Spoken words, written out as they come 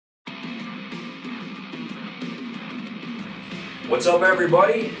What's up,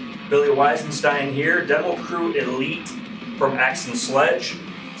 everybody? Billy Weisenstein here, Demo Crew Elite from Axe and Sledge.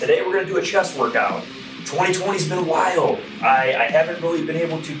 Today we're going to do a chest workout. 2020's been wild. I haven't really been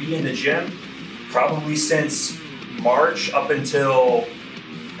able to be in the gym probably since March up until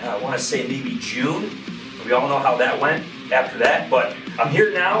I want to say maybe June. We all know how that went after that, but I'm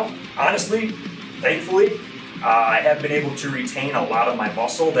here now. Honestly, thankfully, I have been able to retain a lot of my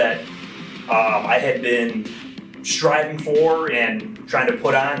muscle that I had been striving for and trying to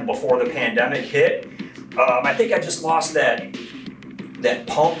put on before the pandemic hit. I think I just lost that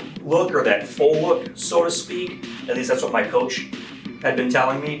pump look or that full look, so to speak. At least that's what my coach had been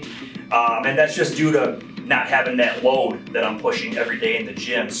telling me. And that's just due to not having that load that I'm pushing every day in the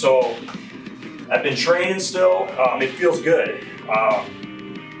gym. So I've been training still. It feels good.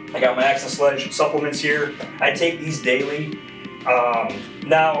 I got my Axe and Sledge Supplements here. I take these daily.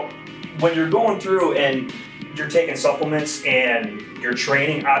 Now, when you're going through and you're taking supplements and you're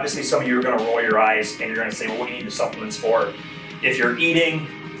training, obviously some of you are going to roll your eyes and you're going to say, well, what do you need the supplements for? If you're eating,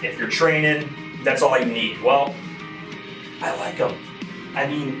 if you're training, that's all you need. Well, I like them. I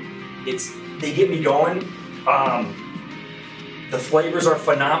mean, they get me going. The flavors are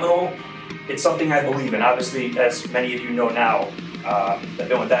phenomenal. It's something I believe in. Obviously, as many of you know now, I've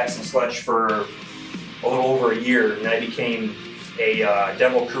been with Axe and Sledge for a little over a year, and I became a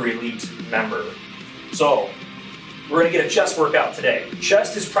Demo Crew Elite member. So we're gonna get a chest workout today.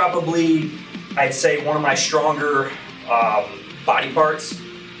 Chest is probably, I'd say, one of my stronger body parts.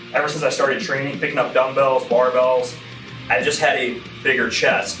 Ever since I started training, picking up dumbbells, barbells, I just had a bigger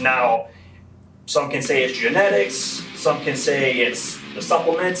chest. Now, some can say it's genetics, some can say it's the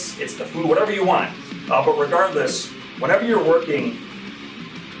supplements, it's the food, whatever you want. But regardless, whenever you're working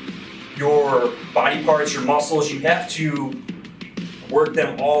your body parts, your muscles, you have to work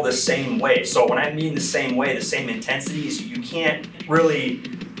them all the same way. So when I mean the same way, the same intensities, you can't really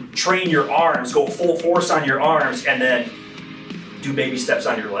train your arms, go full force on your arms, and then do baby steps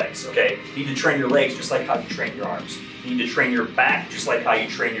on your legs, okay? You need to train your legs just like how you train your arms. You need to train your back just like how you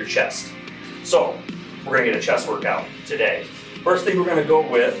train your chest. So we're gonna get a chest workout today. First thing we're gonna go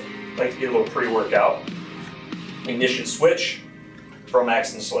with, I'd like to get a little pre-workout, ignition switch from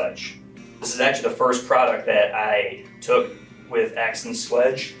Axe and Sledge. This is actually the first product that I took with Axe and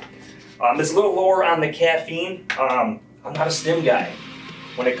Sledge. It's a little lower on the caffeine. I'm not a stim guy.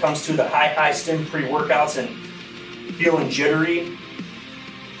 When it comes to the high stim pre-workouts and feeling jittery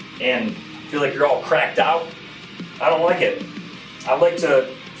and feel like you're all cracked out, I don't like it. I like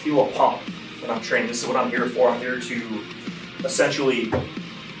to feel a pump when I'm training. This is what I'm here for. I'm here to essentially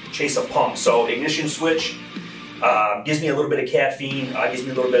chase a pump. So ignition switch gives me a little bit of caffeine, gives me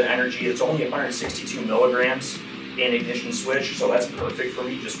a little bit of energy. It's only 162 milligrams in ignition switch, so that's perfect for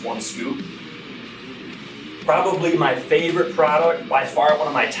me, just one scoop. Probably my favorite product, by far one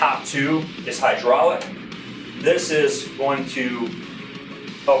of my top two, is hydraulic. This is going to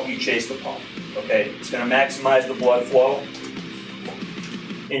help you chase the pump, okay? It's gonna maximize the blood flow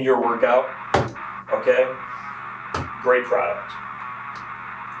in your workout, okay? Great product.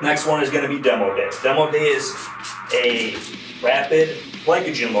 Next one is gonna be Demo Day. Demo Day is a rapid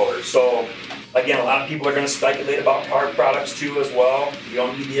glycogen loader. So again, a lot of people are gonna speculate about carb products too as well. You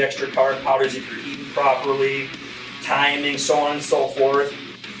don't need the extra carb powders if you're eating properly, timing, so on and so forth.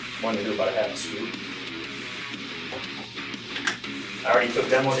 I'm gonna do about a half a scoop. I already took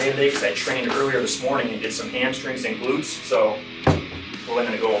Demo Day today because I trained earlier this morning and did some hamstrings and glutes. So we're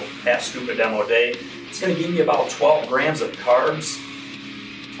gonna go half scoop of Demo Day. It's gonna give me about 12 grams of carbs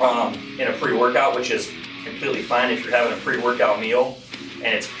in a pre-workout, which is completely fine if you're having a pre-workout meal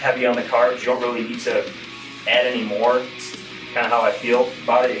and it's heavy on the carbs. You don't really need to add any more. It's kind of how I feel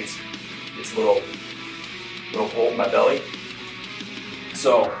about it. It's a little hole in my belly.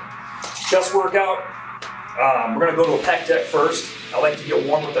 So chest workout, we're gonna go to a pec deck first. I like to get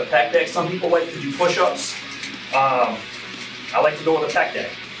warm with a pec deck. Some people like to do push-ups. I like to go with a pec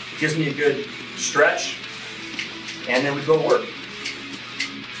deck. It gives me a good stretch, and then we go to work.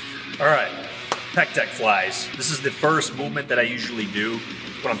 All right, Pec Dec Flies. This is the first movement that I usually do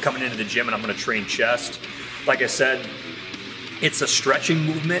when I'm coming into the gym and I'm gonna train chest. Like I said, it's a stretching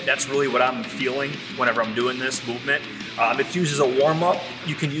movement. That's really what I'm feeling whenever I'm doing this movement. If it's used as a warm-up,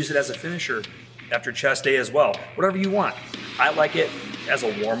 you can use it as a finisher after chest day as well. Whatever you want. I like it as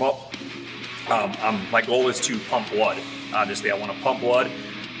a warm-up. My goal is to pump blood. Obviously, I want to pump blood.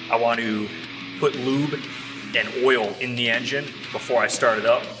 I want to put lube and oil in the engine before I start it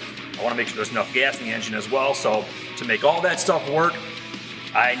up. I want to make sure there's enough gas in the engine as well. So to make all that stuff work,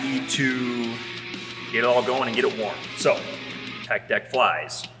 I need to get it all going and get it warm. So, Pec Dec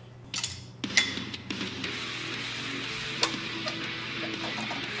Flies.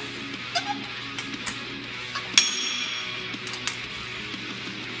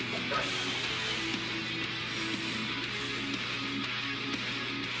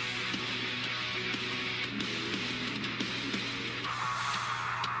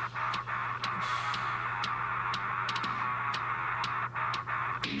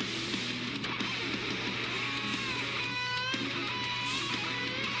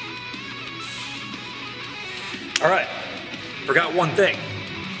 All right, forgot one thing.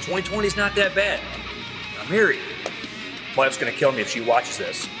 2020 is not that bad. I'm married. My wife's gonna kill me if she watches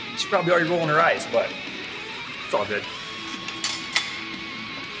this. She's probably already rolling her eyes, but it's all good.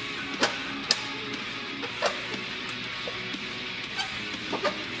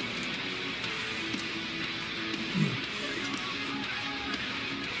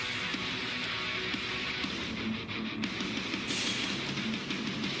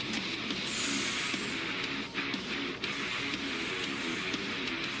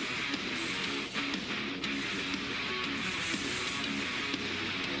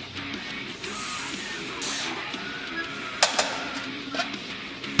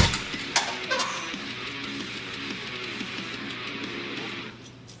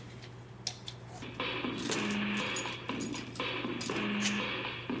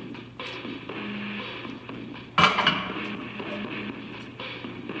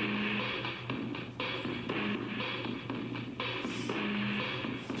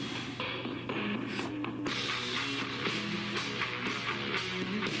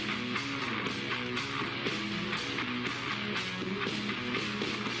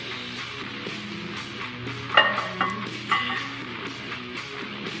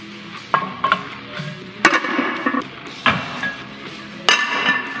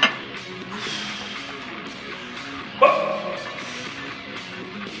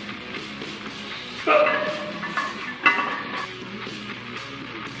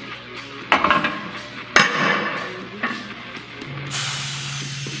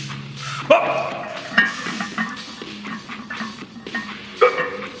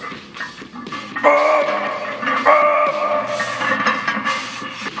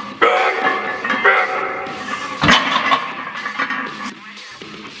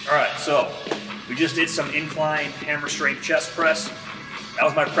 So we just did some incline hammer strength chest press. That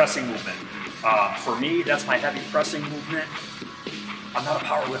was my pressing movement. For me, that's my heavy pressing movement. I'm not a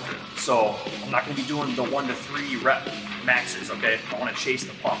power lifter, so I'm not going to be doing the 1 to 3 rep maxes, okay? I want to chase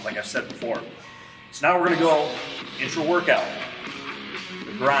the pump, like I've said before. So now we're going to go intra workout.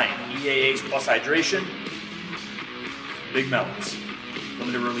 The grind, EAAs plus hydration, Big Melons,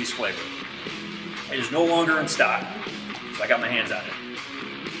 limited release flavor. It is no longer in stock, so I got my hands on it.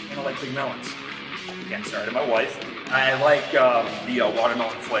 And I like Big Melons. Again, sorry to my wife. I like the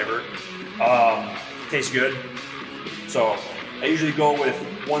watermelon flavor. Tastes good. So I usually go with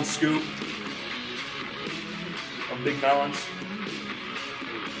 1 scoop of Big Melons.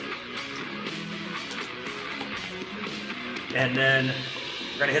 And then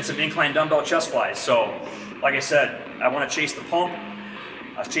we're gonna hit some incline dumbbell chest flies. So, like I said, I wanna chase the pump.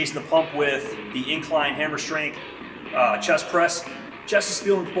 I was chasing the pump with the incline hammer strength chest press. Chest is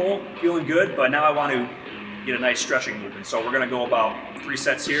feeling full, feeling good, but now I want to get a nice stretching movement. So we're gonna go about 3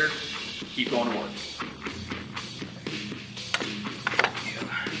 sets here, keep going to work.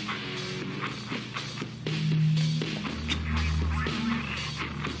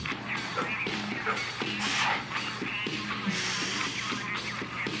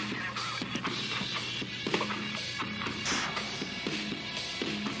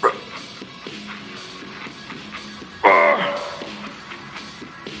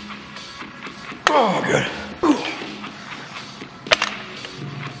 Oh, good.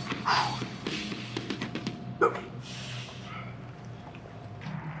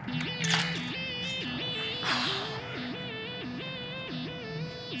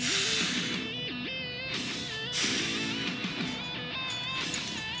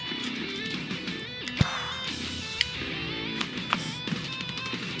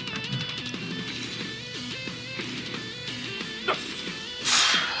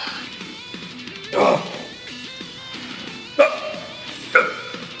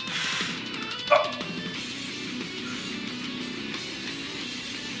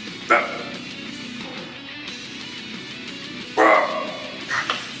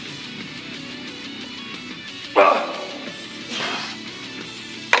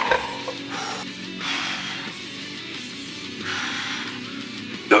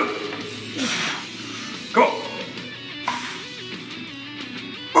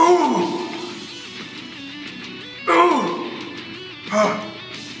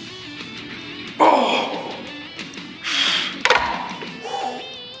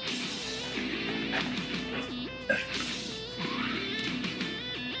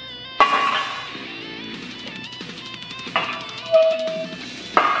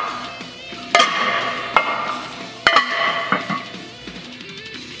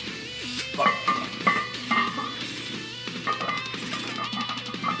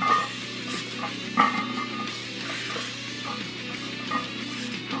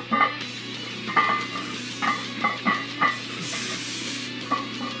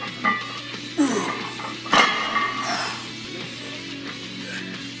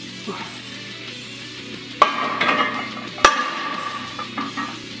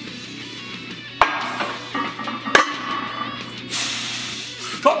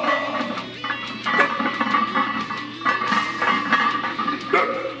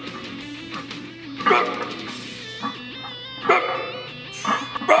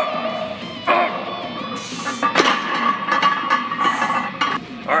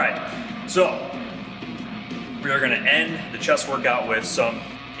 So we are going to end the chest workout with some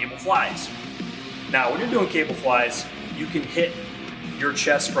cable flies. Now, when you're doing cable flies, you can hit your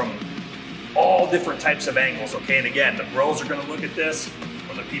chest from all different types of angles, okay? And again, the pros are going to look at this,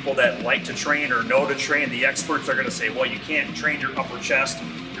 or the people that like to train or know to train, the experts are going to say, well, you can't train your upper chest,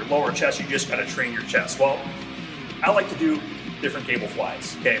 your lower chest, you just got to train your chest. Well, I like to do different cable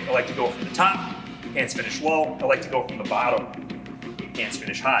flies, okay? I like to go from the top, hands finish low. I like to go from the bottom, hands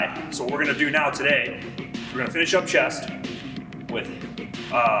finish high. So what we're going to do now today, we're going to finish up chest with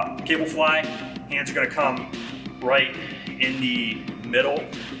cable fly. Hands are going to come right in the middle.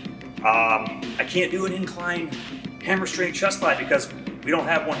 I can't do an incline hammer strength chest fly because we don't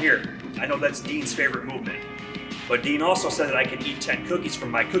have one here. I know that's Dean's favorite movement. But Dean also said that I could eat 10 cookies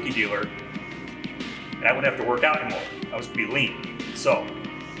from my cookie dealer and I wouldn't have to work out anymore. I was be lean. So,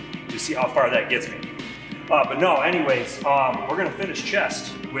 you see how far that gets me. But no, anyways, we're gonna finish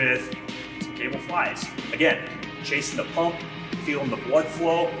chest with some cable flies. Again, chasing the pump, feeling the blood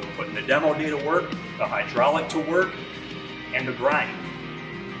flow, putting the demo day to work, the hydraulic to work, and the grind.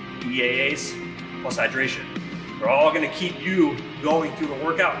 EAAs plus hydration. They're all gonna keep you going through the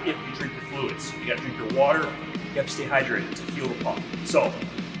workout if you drink your fluids. You gotta drink your water, you have to stay hydrated to fuel the pump. So,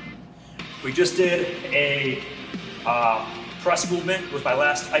 we just did a press movement. It was my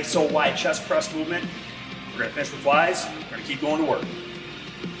last ISO wide chest press movement. We're gonna finish with flies. We're gonna keep going to work.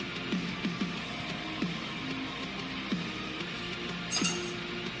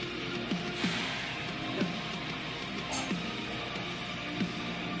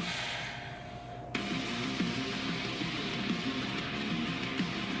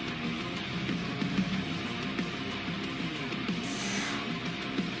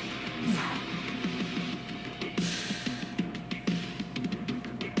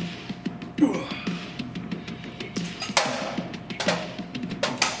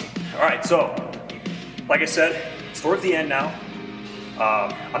 All right, so like I said, it's towards the end now.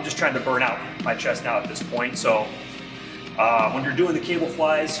 I'm just trying to burn out my chest now at this point. So when you're doing the cable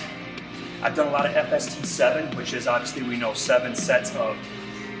flies, I've done a lot of FST 7, which is obviously we know 7 sets of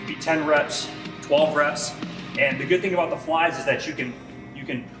 10 reps, 12 reps. And the good thing about the flies is that you can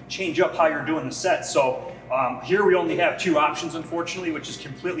change up how you're doing the set. So here we only have 2 options, unfortunately, which is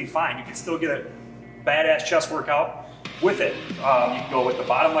completely fine. You can still get a badass chest workout with it. You can go with the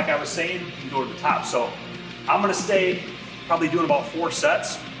bottom, like I was saying, you can go to the top. So I'm gonna stay probably doing about 4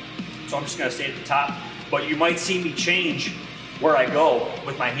 sets. So I'm just gonna stay at the top, but you might see me change where I go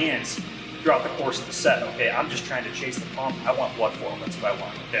with my hands throughout the course of the set, okay? I'm just trying to chase the pump. I want blood flow, that's what I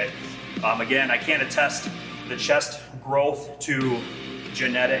want, okay? Again, I can't attest the chest growth to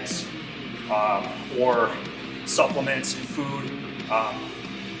genetics or supplements, food.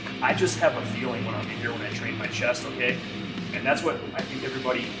 I just have a feeling when I'm in here when I train my chest, okay? And that's what I think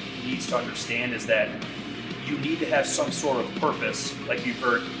everybody needs to understand is that you need to have some sort of purpose, like you've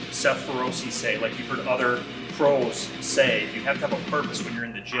heard Seth say, like you've heard other pros say, you have to have a purpose when you're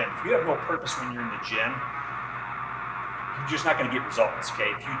in the gym. If you have no purpose when you're in the gym, you're just not gonna get results,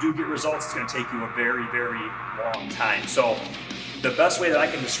 okay? If you do get results, it's gonna take you a very, very long time. So the best way that I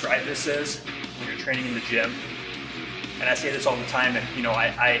can describe this is when you're training in the gym, and I say this all the time, and you know,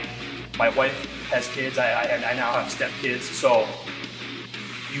 my wife has kids, I now have step kids, so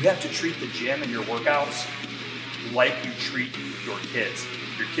you have to treat the gym and your workouts like you treat your kids.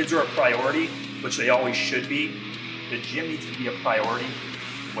 Your kids are a priority, which they always should be. The gym needs to be a priority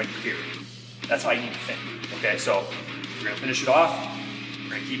when you're here. That's how you need to think, okay? So we're gonna finish it off,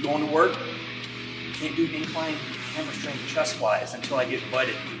 we're gonna keep going to work. You can't do incline hammer strength chest flies until I get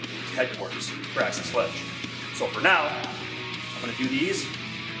invited to headquarters for Axe and Sledge. So for now, I'm gonna do these.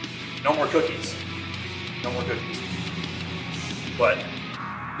 No more cookies. No more cookies. But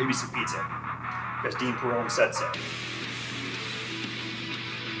maybe some pizza, because Dean Perone said so.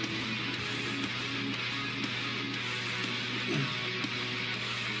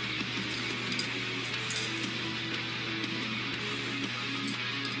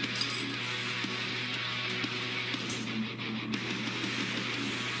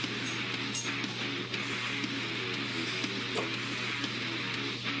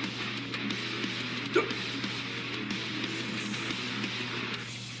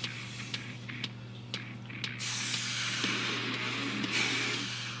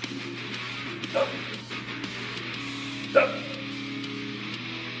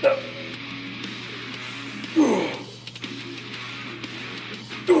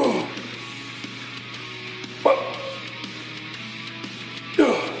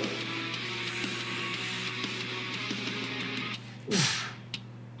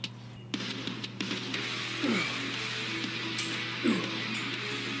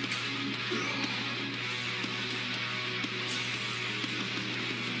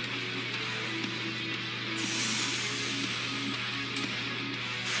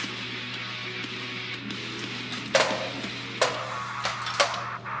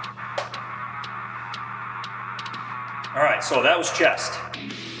 right, so that was chest.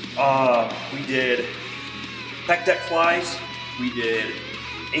 We did Pec Dec Flies. We did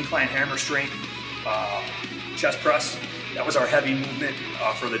incline hammer strength, chest press. That was our heavy movement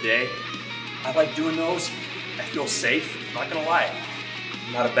for the day. I like doing those. I feel safe, I'm not gonna lie.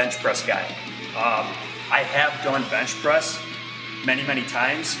 I'm not a bench press guy. I have done bench press many, many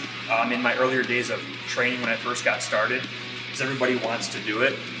times in my earlier days of training when I first got started, because everybody wants to do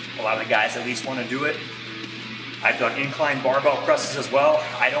it. A lot of the guys at least want to do it. I've done incline barbell presses as well.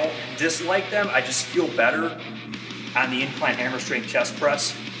 I don't dislike them, I just feel better on the incline hammer strength chest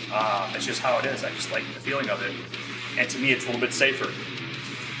press. It's just how it is, I just like the feeling of it. And to me, it's a little bit safer.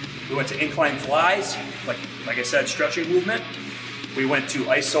 We went to incline flies, like I said, stretching movement. We went to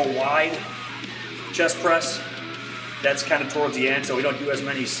ISO wide chest press. That's kind of towards the end, so we don't do as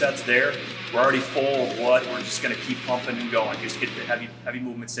many sets there. We're already full of blood. We're just gonna keep pumping and going, just get the heavy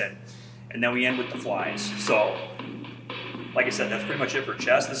movements in. And then we end with the flies. So, like I said, that's pretty much it for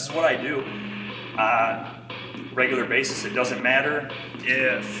chest. This is what I do on a regular basis. It doesn't matter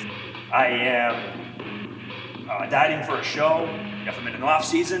if I am dieting for a show, if I'm in an off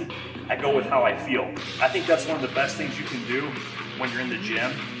season, I go with how I feel. I think that's one of the best things you can do when you're in the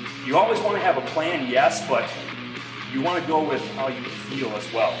gym. You always want to have a plan, yes, but you want to go with how you feel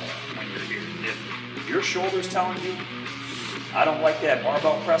as well when you're here. If your shoulder's telling you, I don't like that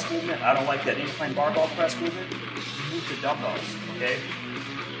barbell press movement, I don't like that incline barbell press movement, you move to dumbbells, okay?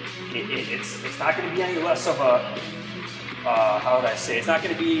 It's not going to be any less of a, how would I say, it's not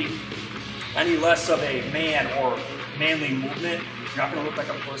going to be any less of a man or manly movement. You're not going to look like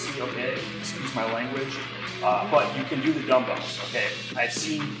a pussy, okay? Excuse my language. But you can do the dumbbells, okay? I've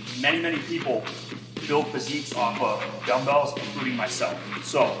seen many, many people build physiques off of dumbbells, including myself.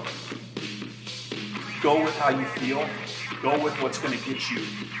 So, go with how you feel. Go with what's going to get you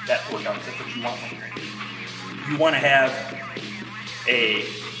that workout. That's what you want when you're in here. You want to have a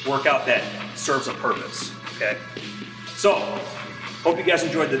workout that serves a purpose, okay? So, hope you guys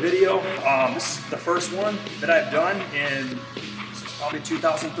enjoyed the video. This is the first one that I've done in probably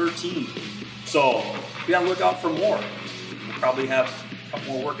 2013. So be on the lookout for more. We'll probably have a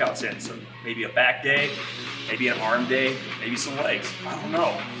couple more workouts in. So maybe a back day, maybe an arm day, maybe some legs. I don't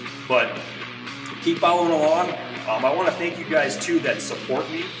know. But keep following along. I want to thank you guys too that support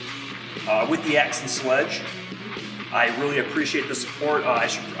me with the Axe and Sledge. I really appreciate the support. I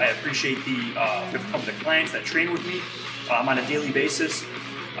appreciate the clients that train with me on a daily basis.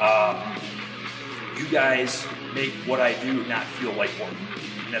 You guys make what I do not feel like work.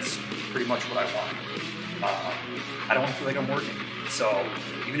 And that's pretty much what I want. I don't feel like I'm working. So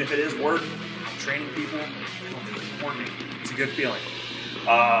even if it is work, I'm training people, I don't feel like I'm working. It's a good feeling.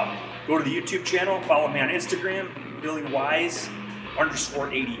 Go to the YouTube channel, follow me on Instagram,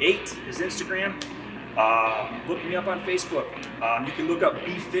 BillyWise_88 is Instagram. Look me up on Facebook. You can look up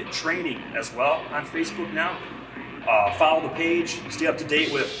BFIT training as well on Facebook now. Follow the page, stay up to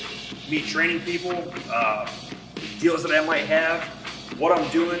date with me training people, deals that I might have, what I'm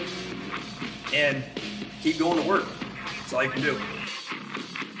doing, and keep going to work. That's all you can do.